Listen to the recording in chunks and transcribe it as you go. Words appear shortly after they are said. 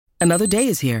Another day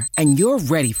is here, and you're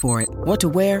ready for it. What to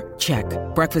wear? Check.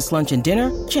 Breakfast, lunch, and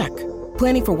dinner? Check.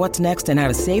 Planning for what's next and how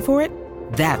to save for it?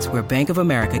 That's where Bank of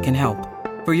America can help.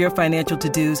 For your financial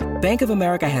to-dos, Bank of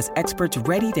America has experts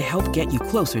ready to help get you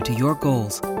closer to your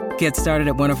goals. Get started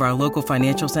at one of our local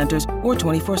financial centers or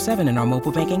 24/7 in our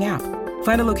mobile banking app.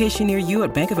 Find a location near you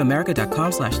at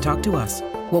bankofamerica.com/talktous.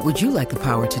 What would you like the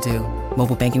power to do?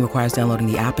 Mobile banking requires downloading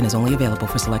the app and is only available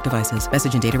for select devices.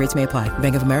 Message and data rates may apply.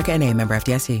 Bank of America N.A., member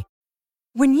FDIC.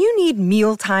 When you need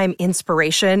mealtime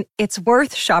inspiration, it's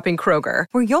worth shopping Kroger,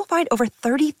 where you'll find over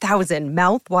 30,000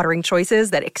 mouth-watering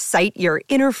choices that excite your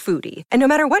inner foodie. And no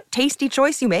matter what tasty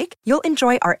choice you make, you'll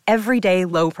enjoy our everyday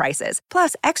low prices,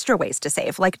 plus extra ways to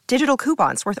save, like digital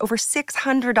coupons worth over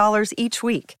 $600 each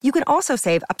week. You can also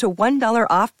save up to $1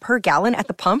 off per gallon at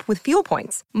the pump with fuel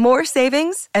points. More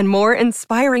savings and more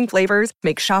inspiring flavors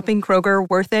make shopping Kroger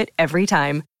worth it every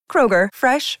time. Kroger,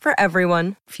 fresh for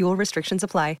everyone. Fuel restrictions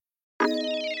apply.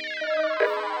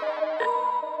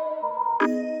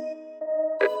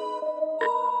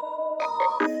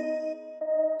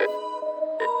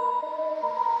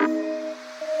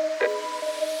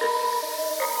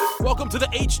 Welcome to the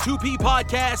H2P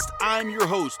podcast. I'm your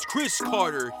host, Chris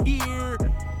Carter, here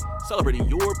celebrating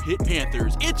your Pitt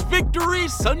Panthers. It's Victory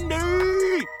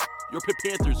Sunday! Your Pitt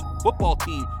Panthers football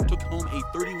team took home a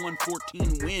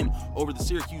 31-14 win over the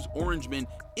Syracuse Orangemen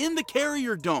in the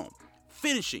Carrier Dome,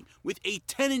 finishing with a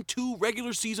 10-2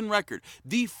 regular season record,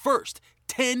 the first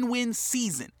 10-win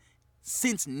season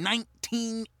since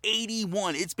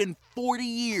 1981. It's been 40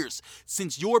 years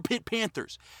since your Pitt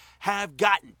Panthers have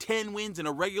gotten 10 wins in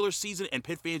a regular season, and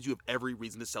Pitt fans, you have every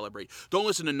reason to celebrate. Don't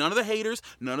listen to none of the haters,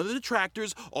 none of the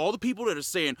detractors, all the people that are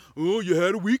saying, oh, you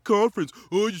had a weak conference,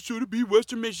 oh, you should have beat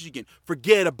Western Michigan.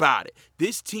 Forget about it.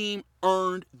 This team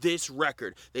earned this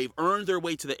record. They've earned their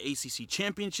way to the ACC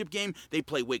championship game. They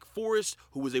play Wake Forest,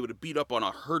 who was able to beat up on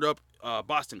a hurt-up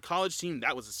Boston College team.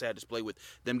 That was a sad display with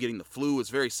them getting the flu.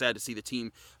 It's very sad to see the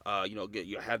team, have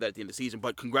that at the end of the season.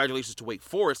 But congratulations to Wake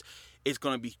Forest. It's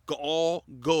going to be all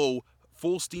go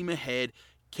full steam ahead.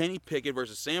 Kenny Pickett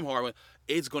versus Sam Hartman.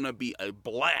 It's going to be a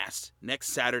blast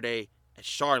next Saturday at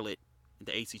Charlotte in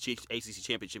the ACC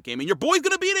championship game. And your boy's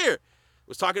going to be there. I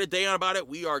was talking to Dayon about it.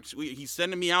 He's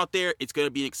sending me out there. It's going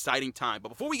to be an exciting time. But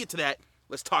before we get to that,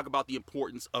 let's talk about the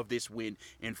importance of this win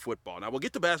in football. Now, we'll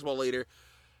get to basketball later,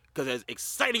 because as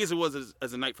exciting as it was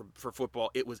as a night for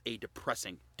football, it was a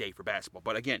depressing day for basketball.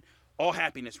 But again, all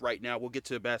happiness right now. We'll get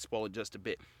to basketball in just a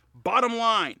bit. Bottom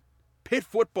line, Pitt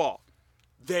football,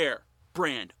 their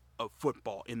brand of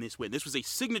football in this win. This was a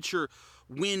signature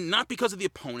win, not because of the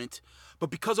opponent, but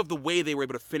because of the way they were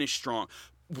able to finish strong.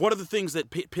 One of the things that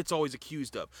Pitt's always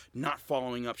accused of, not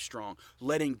following up strong,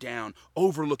 letting down,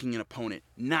 overlooking an opponent.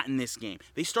 Not in this game.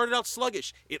 They started out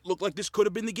sluggish. It looked like this could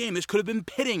have been the game. This could have been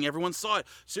pitting. Everyone saw it.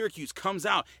 Syracuse comes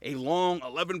out, a long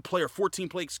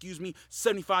 14-play,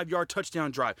 75-yard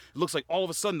touchdown drive. It looks like all of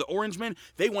a sudden the Orangemen,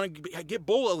 they want to get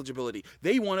bowl eligibility.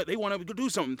 They want to do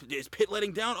something. Is Pitt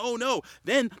letting down? Oh no.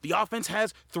 Then the offense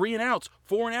has 3 and outs,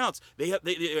 4 and outs.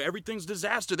 Everything's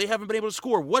disaster. They haven't been able to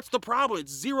score. What's the problem?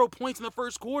 It's 0 points in the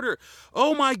first quarter.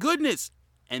 Oh my goodness.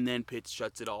 And then Pitt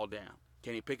shuts it all down.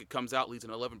 Kenny Pickett comes out, leads an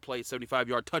 11-play,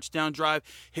 75-yard touchdown drive,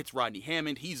 hits Rodney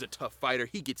Hammond. He's a tough fighter.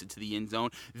 He gets into the end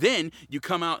zone. Then you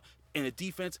come out and the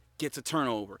defense gets a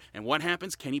turnover. And what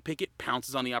happens? Kenny Pickett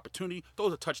pounces on the opportunity,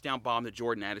 throws a touchdown bomb to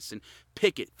Jordan Addison.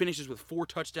 Pickett finishes with 4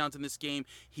 touchdowns in this game.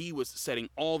 He was setting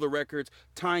all the records,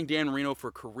 tying Dan Marino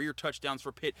for career touchdowns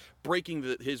for Pitt, breaking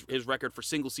his record for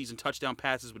single-season touchdown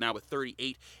passes, but now with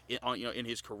 38 in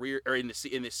his career or in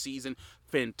this season.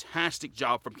 Fantastic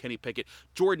job from Kenny Pickett.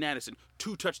 Jordan Addison,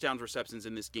 2 touchdowns receptions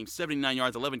in this game, 79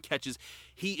 yards, 11 catches.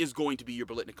 He is going to be your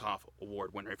Biletnikoff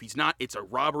Award winner. If he's not, it's a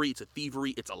robbery, it's a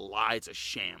thievery, it's a lie, it's a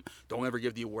sham. Don't ever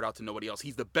give the award out to nobody else.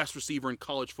 He's the best receiver in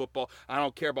college football. I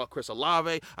don't care about Chris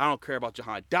Olave. I don't care about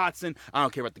Jahan Dotson. I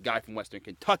don't care about the guy from Western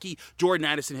Kentucky. Jordan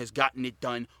Addison has gotten it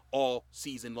done all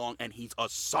season long, and he's a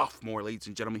sophomore, ladies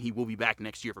and gentlemen. He will be back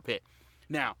next year for Pitt.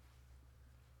 Now,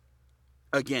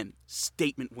 again,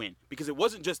 statement win, because it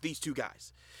wasn't just these 2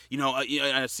 guys.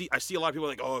 I see a lot of people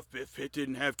like, oh, if Pitt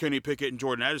didn't have Kenny Pickett and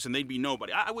Jordan Addison, they'd be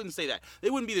nobody. I wouldn't say that. They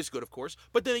wouldn't be this good, of course.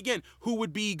 But then again, who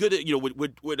would be good at,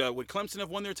 would Clemson have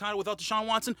won their title without Deshaun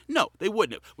Watson? No, they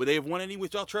wouldn't have. Would they have won any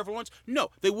without Trevor Lawrence? No,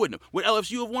 they wouldn't have. Would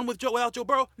LSU have won without Joe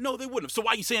Burrow? No, they wouldn't have. So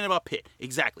why are you saying about Pitt?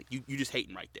 Exactly. You just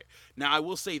hating right there. Now, I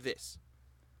will say this.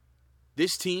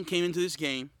 This team came into this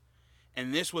game,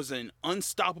 and this was an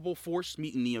unstoppable force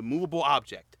meeting the immovable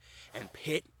object. And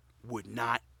Pitt would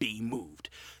not be moved.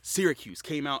 Syracuse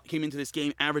came into this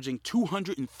game averaging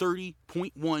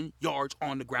 230.1 yards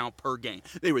on the ground per game.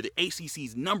 They were the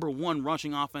ACC's #1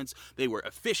 rushing offense. They were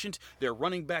efficient. Their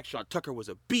running back, Sean Tucker, was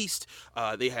a beast.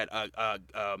 They had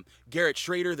Garrett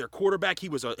Schrader, their quarterback. He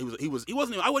wasn't.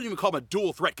 I wouldn't even call him a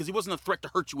dual threat because he wasn't a threat to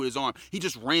hurt you with his arm. He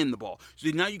just ran the ball. So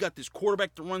now you got this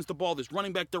quarterback that runs the ball, this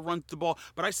running back that runs the ball.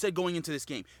 But I said going into this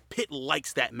game, Pitt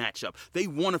likes that matchup. They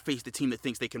want to face the team that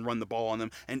thinks they can run the ball on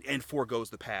them and foregoes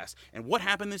the pass. And what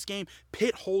happened this game?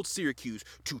 Pitt holds Syracuse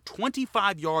to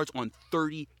 25 yards on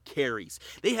 30 carries.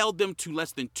 They held them to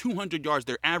less than 200 yards,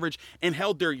 their average, and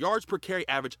held their yards per carry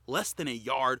average less than a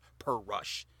yard per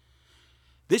rush.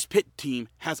 This Pitt team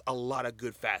has a lot of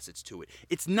good facets to it.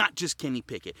 It's not just Kenny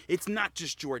Pickett. It's not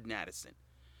just Jordan Addison.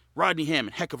 Rodney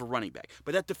Hammond, heck of a running back.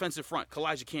 But that defensive front,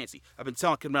 Kalijah Cansey, I've been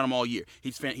talking about him all year.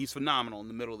 He's phenomenal in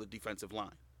the middle of the defensive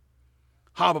line.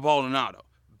 Haba Baldonado,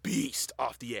 beast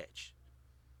off the edge.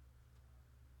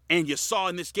 And you saw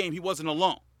in this game he wasn't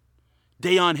alone.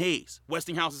 Dayon Hayes,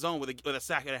 Westinghouse's own, with a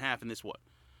sack and a half in this one.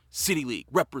 City League,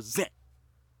 represent.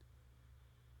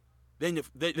 Then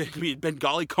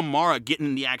Bengali Kamara getting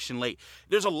in the action late.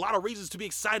 There's a lot of reasons to be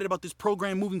excited about this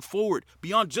program moving forward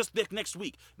beyond just next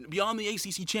week, beyond the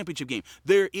ACC championship game.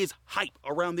 There is hype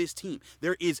around this team.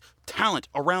 There is talent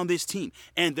around this team.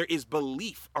 And there is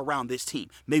belief around this team.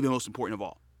 Maybe the most important of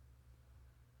all.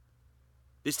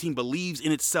 This team believes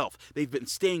in itself. They've been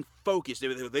staying focused.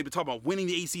 They've been talking about winning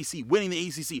the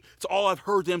ACC. It's all I've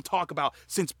heard them talk about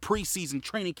since preseason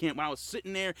training camp. When I was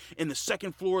sitting there in the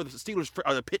second floor of the Steelers,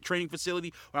 the Pitt training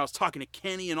facility, when I was talking to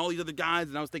Kenny and all these other guys,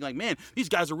 and I was thinking like, man, these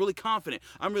guys are really confident.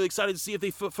 I'm really excited to see if they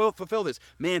fulfill this.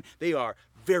 Man, they are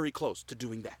very close to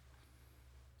doing that.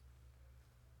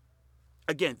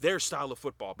 Again, their style of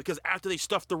football. Because after they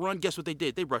stuffed the run, guess what they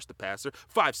did? They rushed the passer.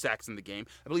 5 sacks in the game.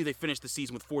 I believe they finished the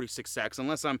season with 46 sacks.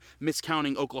 Unless I'm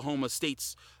miscounting Oklahoma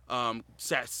State's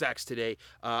sacks today,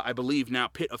 I believe now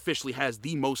Pitt officially has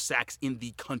the most sacks in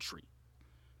the country.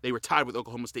 They were tied with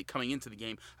Oklahoma State coming into the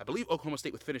game. I believe Oklahoma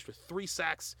State was finished with 3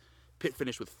 sacks. Pitt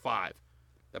finished with 5.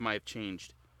 That might have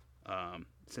changed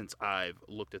since I've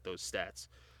looked at those stats.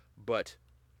 But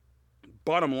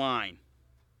bottom line,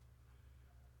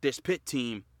 this Pitt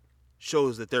team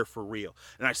shows that they're for real.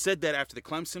 And I said that after the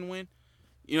Clemson win.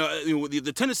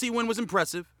 The Tennessee win was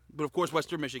impressive, but of course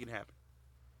Western Michigan happened.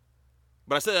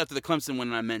 But I said that after the Clemson win,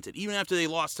 and I meant it. Even after they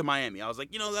lost to Miami, I was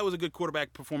like, that was a good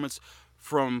quarterback performance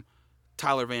from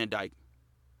Tyler Van Dyke.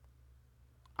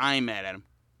 I ain't mad at him.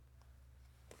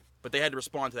 But they had to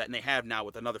respond to that, and they have now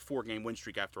with another 4-game win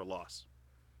streak after a loss.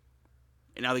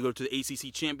 And now they go to the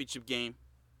ACC championship game.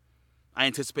 I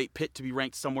anticipate Pitt to be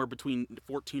ranked somewhere between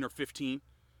 14 or 15.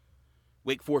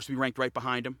 Wake Forest to be ranked right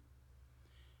behind them.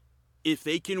 If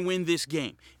they can win this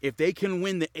game, if they can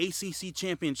win the ACC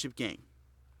championship game,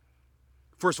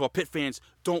 first of all, Pitt fans,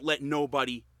 don't let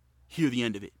nobody hear the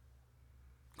end of it.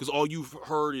 Because all you've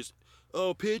heard is,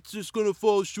 oh, Pitt's just going to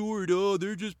fall short. Oh,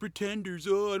 they're just pretenders.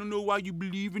 Oh, I don't know why you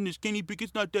believe in this. Kenny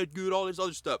Pickett's not that good. All this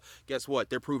other stuff. Guess what?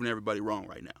 They're proving everybody wrong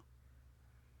right now.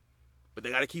 But they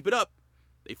got to keep it up.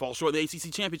 They fall short of the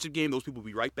ACC championship game, those people will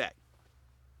be right back.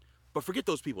 But forget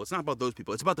those people. It's not about those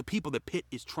people. It's about the people that Pitt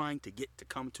is trying to get to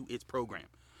come to its program.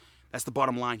 That's the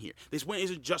bottom line here. This win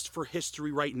isn't just for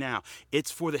history right now.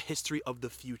 It's for the history of the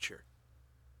future.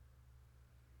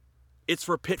 It's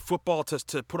for Pitt football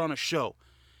to put on a show.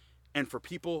 And for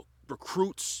people,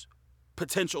 recruits,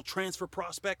 potential transfer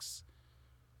prospects,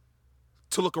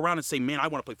 to look around and say, man, I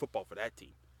want to play football for that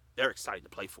team. They're excited to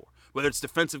play for. Whether it's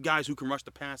defensive guys who can rush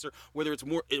the passer,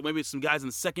 maybe it's some guys in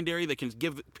the secondary that can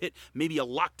give Pitt maybe a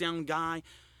lockdown guy,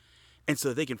 and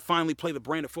so they can finally play the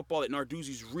brand of football that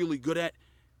Narduzzi's really good at.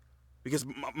 Because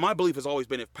my belief has always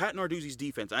been, if Pat Narduzzi's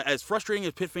defense, as frustrating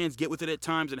as Pitt fans get with it at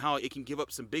times and how it can give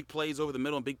up some big plays over the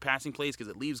middle and big passing plays because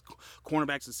it leaves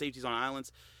cornerbacks and safeties on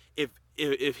islands,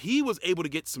 if he was able to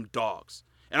get some dogs,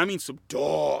 and I mean some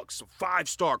dogs, some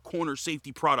 5-star corner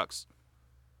safety products,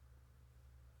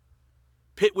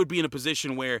 Pitt would be in a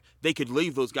position where they could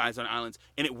leave those guys on islands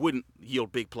and it wouldn't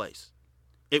yield big plays.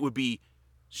 It would be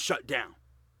shut down.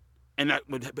 And that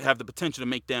would have the potential to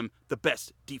make them the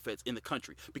best defense in the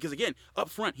country. Because again, up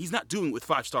front, he's not doing it with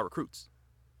 5-star recruits.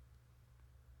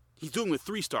 He's doing it with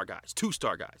 3-star guys,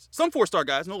 2-star guys. Some 4-star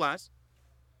guys, no lies.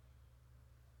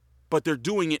 But they're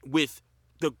doing it with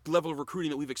the level of recruiting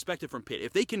that we've expected from Pitt.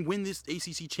 If they can win this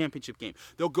ACC championship game,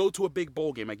 they'll go to a big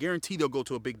bowl game. I guarantee they'll go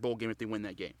to a big bowl game if they win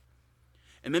that game.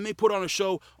 And then they put on a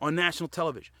show on national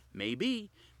television. Maybe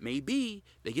Maybe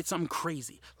they get something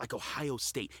crazy like Ohio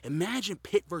State. Imagine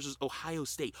Pitt versus Ohio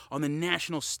State on the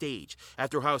national stage.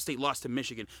 After Ohio State lost to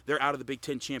Michigan, they're out of the Big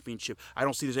Ten championship. I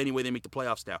don't see there's any way they make the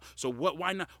playoffs now. So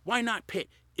why not Pitt?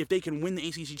 If they can win the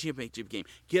ACC championship game,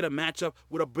 get a matchup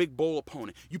with a big bowl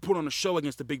opponent. You put on a show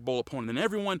against a big bowl opponent. And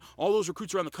everyone, all those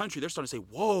recruits around the country, they're starting to say,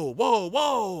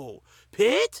 whoa,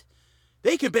 Pitt?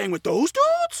 They can bang with those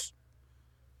dudes?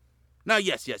 Now,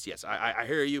 yes, I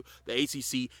hear you. The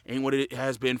ACC ain't what it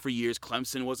has been for years.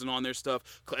 Clemson wasn't on their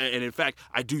stuff. And in fact,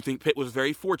 I do think Pitt was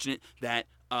very fortunate that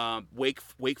Wake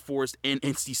Forest and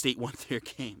NC State won their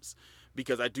games.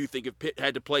 Because I do think if Pitt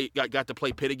had to got to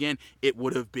play Pitt again, it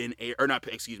would have been if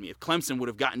Clemson would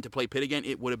have gotten to play Pitt again,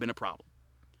 it would have been a problem.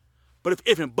 But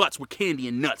if and buts were candy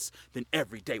and nuts, then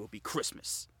every day would be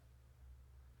Christmas.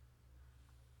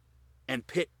 And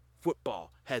Pitt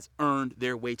football has earned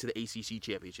their way to the ACC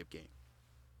championship game.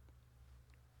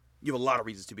 You have a lot of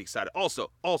reasons to be excited.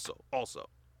 Also,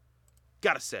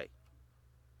 gotta say,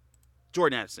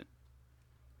 Jordan Addison,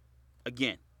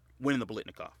 again, winning the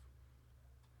Biletnikoff.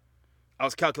 I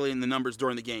was calculating the numbers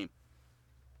during the game.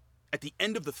 At the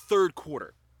end of the third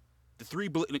quarter, the three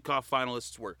Biletnikoff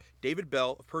finalists were David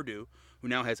Bell of Purdue, who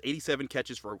now has 87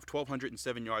 catches for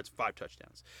 1,207 yards, 5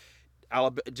 touchdowns.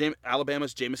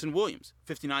 Alabama's Jamison Williams,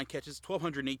 59 catches,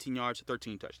 1,218 yards,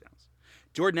 13 touchdowns.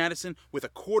 Jordan Addison, with a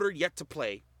quarter yet to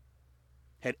play,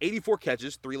 had 84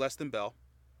 catches, 3 less than Bell,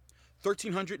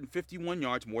 1,351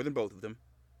 yards, more than both of them,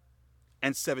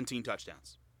 and 17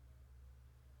 touchdowns.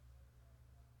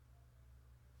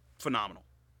 Phenomenal.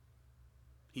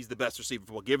 He's the best receiver.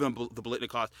 Well, give him the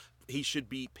Biletnikoff. He should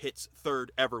be Pitt's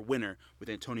third ever winner with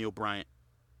Antonio Bryant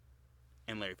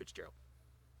and Larry Fitzgerald.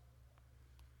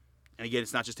 And again,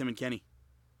 it's not just him and Kenny.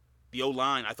 The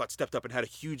O-line, I thought, stepped up and had a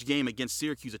huge game against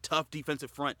Syracuse, a tough defensive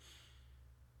front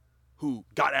who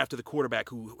got after the quarterback,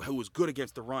 who was good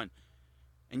against the run.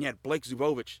 And you had Blake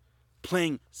Zubovich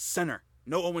playing center.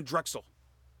 No Owen Drexel.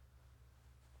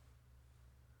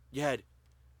 You had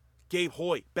Gabe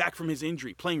Hoy back from his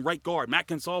injury, playing right guard. Matt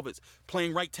Gonsalves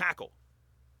playing right tackle.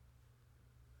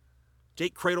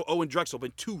 Jake Cradle, Owen Drexel,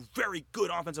 been two very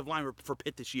good offensive linemen for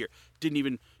Pitt this year. Didn't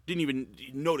even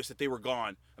notice that they were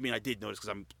gone. I mean, I did notice because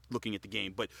I'm looking at the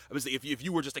game. But I was, if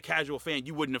you were just a casual fan,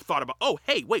 you wouldn't have thought about, oh,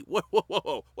 hey, wait,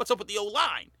 whoa, what's up with the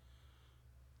O-line?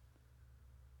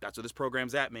 That's where this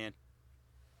program's at, man.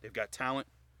 They've got talent.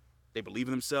 They believe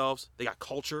in themselves. They got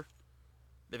culture.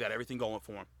 They've got everything going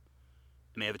for them.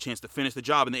 And they have a chance to finish the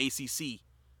job in the ACC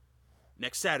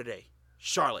next Saturday,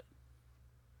 Charlotte,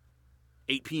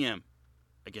 8 p.m.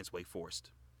 against Wake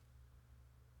Forest.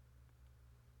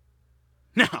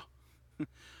 Now,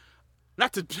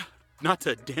 not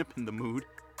to dampen the mood,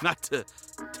 not to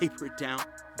taper it down,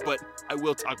 but I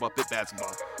will talk about Pitt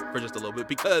basketball for just a little bit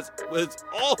because as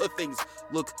all the things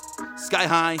look sky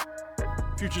high,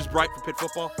 future's bright for Pitt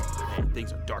football, and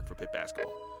things are dark for Pitt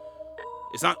basketball.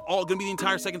 It's not all going to be the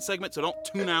entire second segment, so don't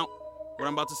tune out what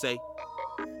I'm about to say.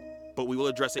 But we will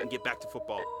address it and get back to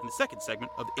football in the second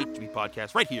segment of the H2B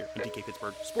podcast right here on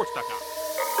DKPittsburghSports.com.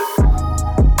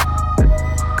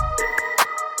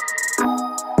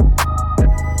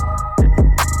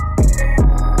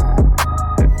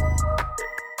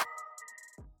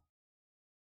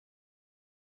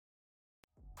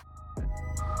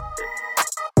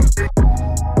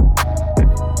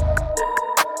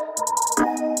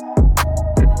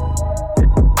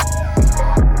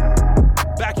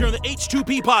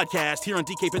 H2P podcast here on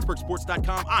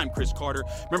DKPittsburghSports.com. I'm Chris Carter.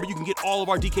 Remember, you can get all of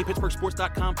our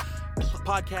DKPittsburghSports.com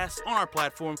podcasts on our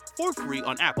platform for free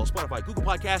on Apple, Spotify, Google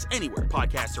Podcasts, anywhere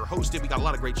podcasts are hosted. We got a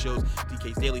lot of great shows.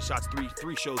 DK's Daily Shots,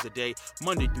 three shows a day,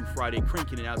 Monday through Friday,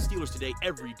 cranking it out. Steelers Today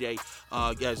every day.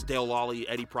 As Dale Lawley,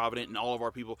 Eddie Provident, and all of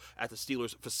our people at the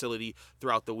Steelers facility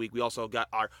throughout the week. We also got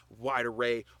our wide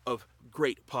array of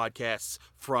great podcasts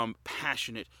from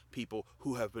passionate people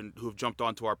who have jumped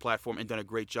onto our platform and done a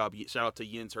great job. Shout out to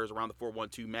Yins, Hers, Around the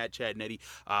 412, Mad Chad, and Eddie.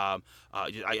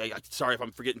 Sorry if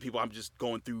I'm forgetting people. I'm just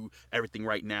going through everything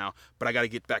right now, but I got to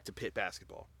get back to Pitt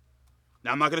basketball.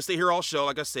 Now, I'm not going to stay here all show,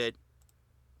 like I said,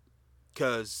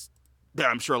 because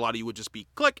I'm sure a lot of you would just be,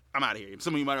 click, I'm out of here.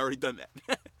 Some of you might have already done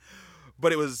that.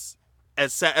 But it was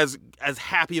as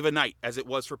happy of a night as it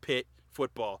was for Pitt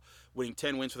football, winning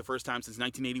 10 wins for the first time since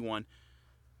 1981.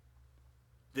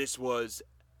 This was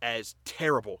as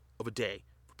terrible of a day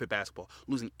for Pitt basketball,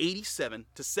 losing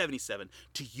 87-77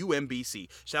 to UMBC.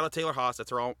 Shout out Taylor Haas,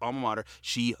 that's her alma mater.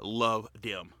 She loved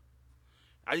them.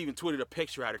 I even tweeted a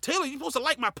picture at her. Taylor, you're supposed to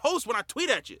like my post when I tweet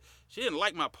at you. She didn't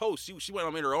like my post. She went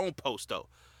and made her own post, though.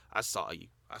 I saw you,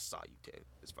 Taylor.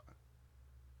 It's fine.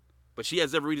 But she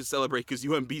has every reason to celebrate because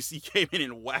UMBC came in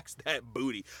and waxed that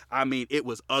booty. I mean, it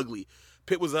was ugly.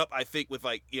 Pitt was up, I think, with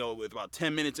about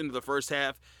 10 minutes into the first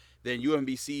half. Then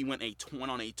UMBC went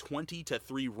on a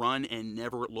 20-3 run and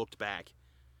never looked back.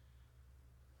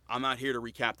 I'm not here to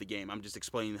recap the game. I'm just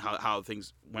explaining how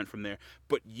things went from there.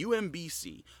 But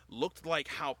UMBC looked like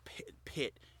how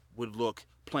Pitt would look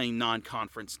playing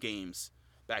non-conference games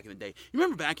back in the day. You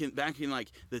remember back in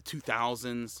like the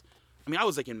 2000s? I mean, I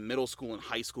was like in middle school and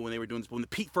high school when they were doing this. But when the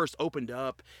Pete first opened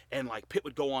up and like Pitt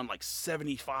would go on like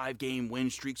 75-game win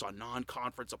streaks on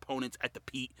non-conference opponents at the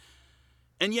Pete.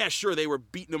 And yeah, sure, they were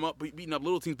beating up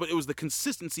little teams, but it was the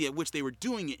consistency at which they were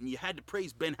doing it, and you had to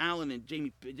praise Ben Howland and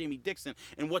Jamie Dixon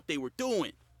and what they were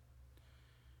doing.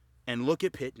 And look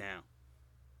at Pitt now.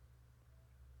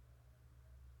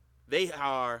 They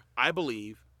are, I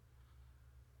believe,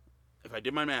 if I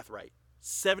did my math right,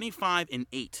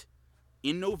 75-8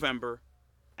 in November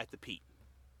at the Pete.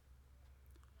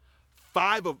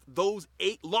 5 of those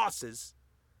 8 losses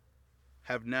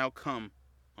have now come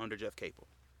under Jeff Capel.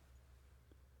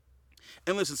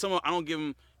 And listen, I don't give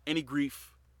him any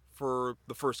grief for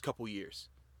the first couple years.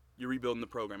 You're rebuilding the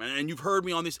program. And you've heard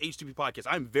me on this H2P podcast.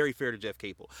 I'm very fair to Jeff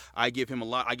Capel. I give him a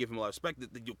lot of respect.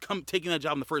 Taking that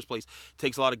job in the first place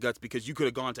takes a lot of guts because you could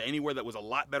have gone to anywhere that was a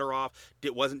lot better off.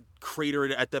 It wasn't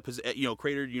cratered at that position, you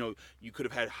could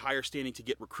have had higher standing to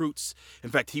get recruits. In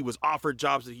fact, he was offered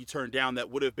jobs that he turned down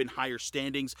that would have been higher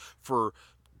standings for,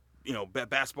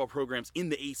 basketball programs in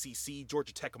the ACC,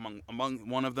 Georgia Tech among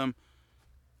one of them.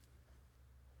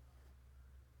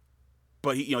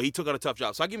 But he took out a tough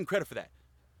job, so I give him credit for that.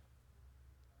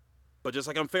 But just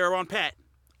like I'm fair on Pat,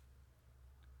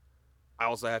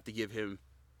 you have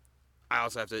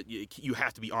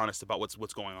to be honest about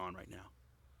what's going on right now.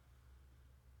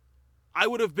 I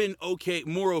would have been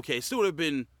more okay. Still would have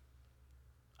been,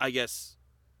 I guess,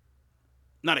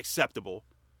 not acceptable,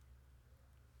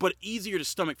 but easier to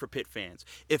stomach for Pitt fans.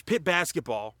 If Pitt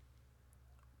basketball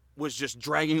was just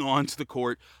dragging on to the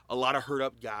court, a lot of hurt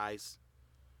up guys,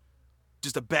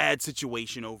 just a bad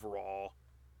situation overall.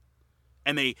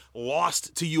 And they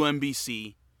lost to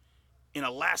UMBC in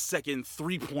a last-second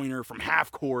three-pointer from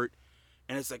half court.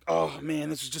 And it's like, oh, man,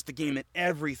 this was just a game that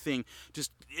everything,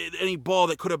 just any ball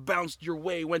that could have bounced your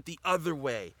way went the other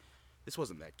way. This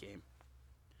wasn't that game.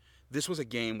 This was a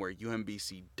game where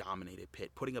UMBC dominated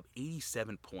Pitt, putting up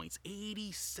 87 points.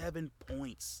 87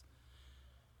 points.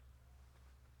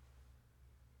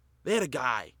 They had a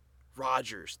guy,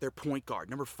 Rogers, their point guard,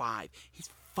 number 5. He's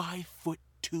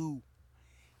 5'2".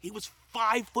 He was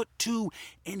 5'2",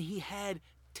 and he had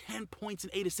 10 points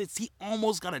and 8 assists. He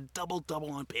almost got a double-double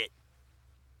on Pitt.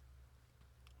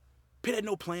 Pitt had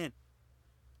no plan.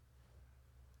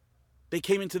 They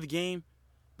came into the game.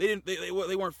 They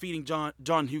weren't feeding John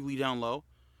Hughley down low.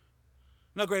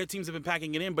 Now, granted, teams have been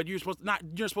packing it in, but you're supposed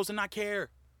to not care.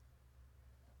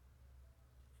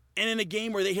 And in a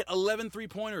game where they hit 11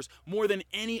 3-pointers, more than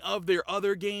any of their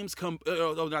other games,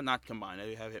 not combined.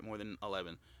 They have hit more than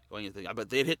 11 going into the, but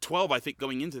they had hit 12, I think,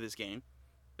 going into this game.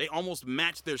 They almost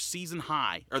matched their season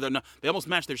high, they almost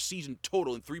matched their season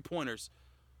total in 3-pointers,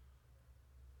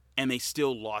 and they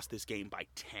still lost this game by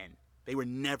 10. They were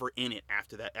never in it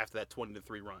after that 20-3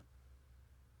 run.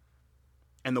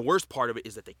 And the worst part of it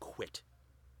is that they quit.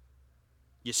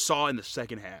 You saw in the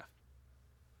second half.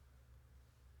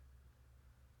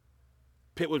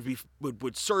 Pitt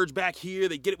would surge back here.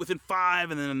 They'd get it within 5,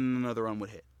 and then another run would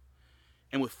hit.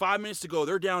 And with 5 minutes to go,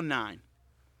 they're down 9.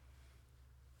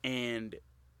 And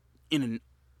in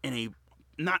a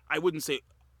not, I wouldn't say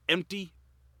empty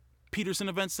Peterson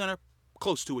Event Center,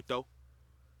 close to it though,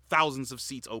 thousands of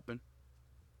seats open.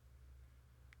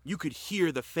 You could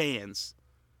hear the fans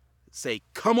say,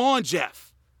 "Come on,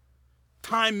 Jeff,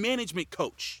 time management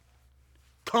coach,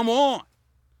 come on."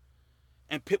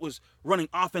 And Pitt was running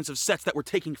offensive sets that were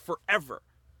taking forever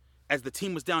as the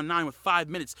team was down 9 with 5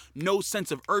 minutes. No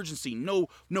sense of urgency, no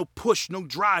push, no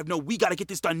drive, we got to get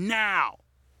this done now.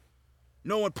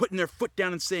 No one putting their foot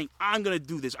down and saying, I'm going to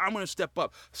do this. I'm going to step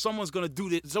up. Someone's going to do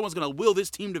this. Someone's going to will this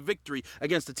team to victory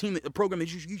against the program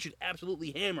that you should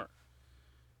absolutely hammer.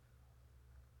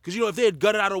 Because, if they had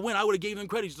gutted out a win, I would have gave them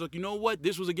credit. It's like, you know what?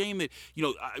 This was a game that,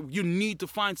 you need to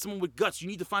find someone with guts. You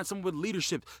need to find someone with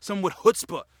leadership, someone with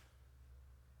chutzpah.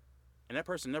 And that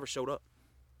person never showed up.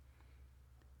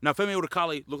 Now, Femi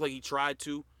Odukale looked like he tried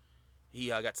to. He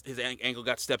got his ankle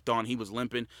got stepped on. He was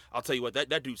limping. I'll tell you what,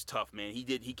 that dude's tough, man.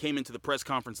 He came into the press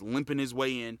conference limping his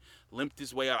way in, limped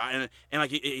his way out, and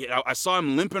I saw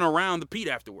him limping around the Pete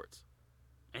afterwards.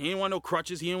 And he didn't want no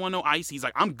crutches. He didn't want no ice. He's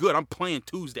like, I'm good. I'm playing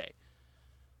Tuesday.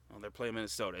 Well, they're playing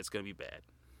Minnesota. It's gonna be bad.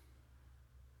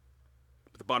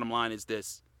 But the bottom line is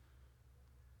this: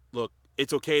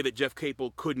 It's okay that Jeff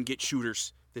Capel couldn't get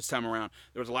shooters this time around.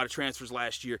 There was a lot of transfers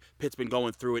last year. Pitt's been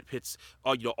going through it. Pitt's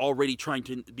already trying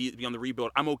to be on the rebuild.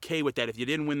 I'm okay with that. If you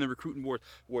didn't win the recruiting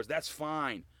wars, that's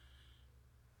fine.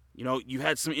 You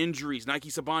had some injuries. Nike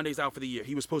Sabande's out for the year.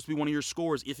 He was supposed to be one of your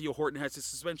scorers. Ithiel Horton has a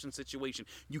suspension situation.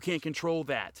 You can't control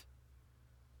that.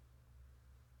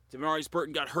 Demarius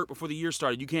Burton got hurt before the year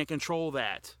started. You can't control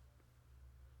that.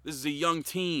 This is a young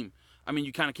team. I mean,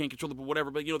 you kind of can't control it, but whatever.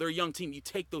 But, they're a young team. You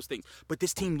take those things. But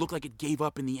this team looked like it gave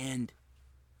up in the end.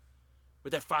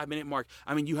 With that 5-minute mark,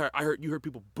 I mean, you heard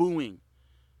people booing.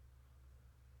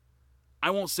 I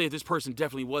won't say this person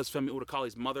definitely was Femi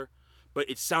Odukale's mother, but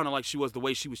it sounded like she was the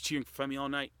way she was cheering for Femi all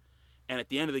night. And at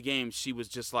the end of the game, she was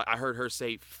just like, I heard her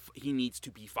say, he needs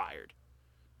to be fired.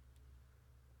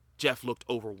 Jeff looked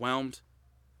overwhelmed.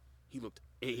 He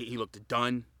looked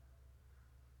done,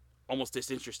 almost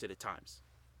disinterested at times.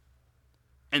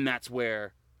 And that's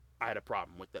where I had a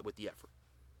problem with the effort.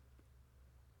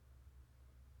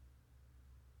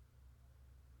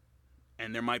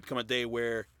 And there might come a day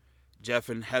where Jeff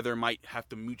and Heather might have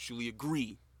to mutually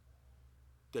agree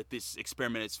that this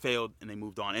experiment has failed and they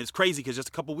moved on. And it's crazy because just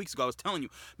a couple weeks ago I was telling you,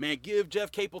 man, give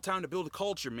Jeff Capel time to build a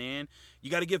culture, man. You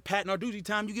got to give Pat Narduzzi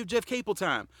time. You give Jeff Capel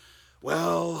time.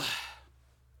 Well,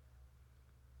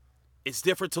 it's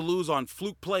different to lose on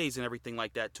fluke plays and everything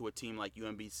like that to a team like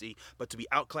UMBC, but to be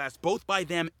outclassed both by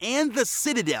them and the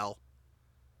Citadel,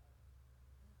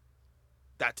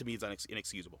 that to me is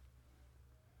inexcusable.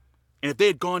 And if they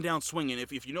had gone down swinging,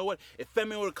 if you know what, if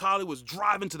Femi Odukale was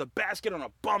driving to the basket on a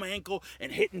bum ankle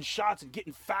and hitting shots and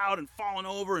getting fouled and falling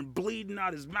over and bleeding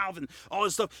out his mouth and all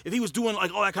this stuff, if he was doing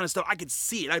like all that kind of stuff, I could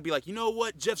see it. I'd be like, you know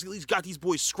what, Jeff's at least got these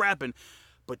boys scrapping,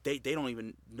 but they don't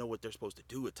even know what they're supposed to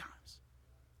do at times.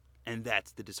 And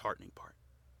that's the disheartening part.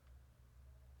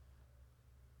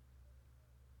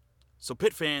 So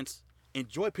Pitt fans,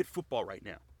 enjoy Pitt football right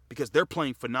now because they're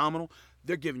playing phenomenal.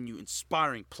 They're giving you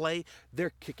inspiring play.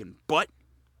 They're kicking butt.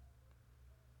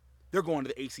 They're going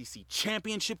to the ACC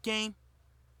championship game.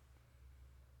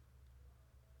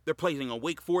 They're playing a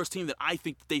Wake Forest team that I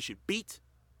think that they should beat.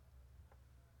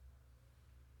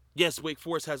 Yes, Wake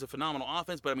Forest has a phenomenal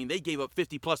offense, but I mean, they gave up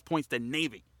 50-plus points to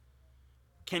Navy.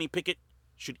 Kenny Pickett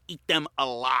should eat them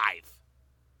alive.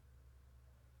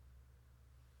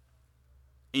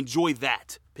 Enjoy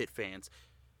that, Pitt fans.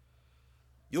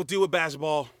 You'll deal with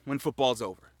basketball when football's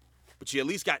over. But you at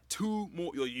least got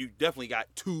you definitely got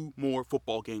 2 more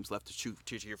football games left to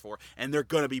cheer for, and they're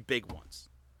going to be big ones.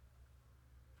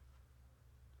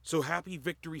 So happy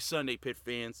Victory Sunday, Pitt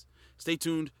fans. Stay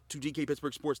tuned to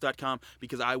DKPittsburghSports.com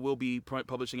because I will be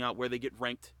publishing out where they get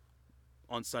ranked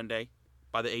on Sunday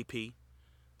by the AP.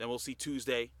 Then we'll see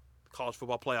Tuesday, the college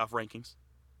football playoff rankings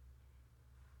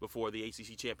before the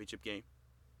ACC championship game.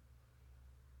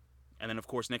 And then, of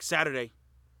course, next Saturday,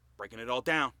 breaking it all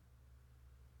down.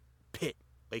 Pitt,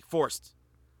 Wake Forest.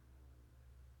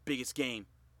 Biggest game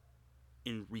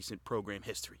in recent program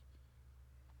history.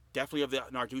 Definitely of the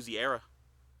Narduzzi era.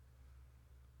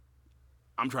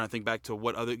 I'm trying to think back to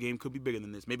what other game could be bigger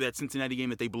than this. Maybe that Cincinnati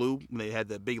game that they blew when they had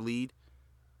the big lead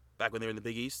back when they were in the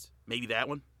Big East. Maybe that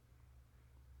one.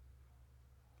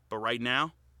 But right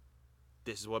now,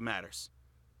 this is what matters.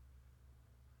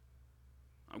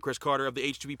 I'm Chris Carter of the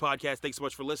H2P Podcast. Thanks so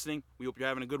much for listening. We hope you're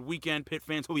having a good weekend. Pitt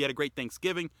fans, hope you had a great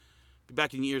Thanksgiving. Be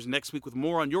back in your ears next week with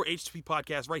more on your H2P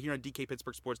Podcast right here on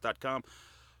DKPittsburghSports.com.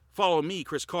 Follow me,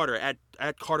 Chris Carter,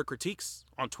 at Carter Critiques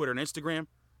on Twitter and Instagram.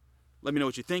 Let me know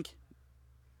what you think.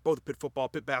 Both Pitt football,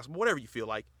 Pitt basketball, whatever you feel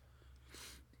like.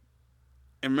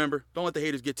 And remember, don't let the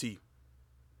haters get to you.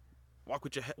 Walk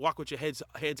with your heads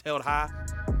held high.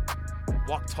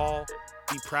 Walk tall.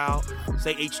 Be proud.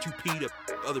 Say H2P to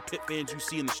other Pitt fans you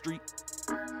see in the street.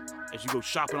 As you go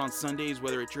shopping on Sundays,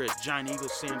 whether you're at Giant Eagle,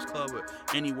 Sam's Club, or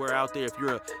anywhere out there. If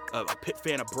you're a Pitt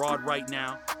fan abroad right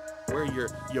now, wear your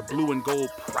blue and gold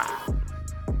proud.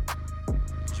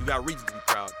 You got reason to be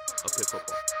proud of Pitt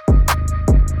football.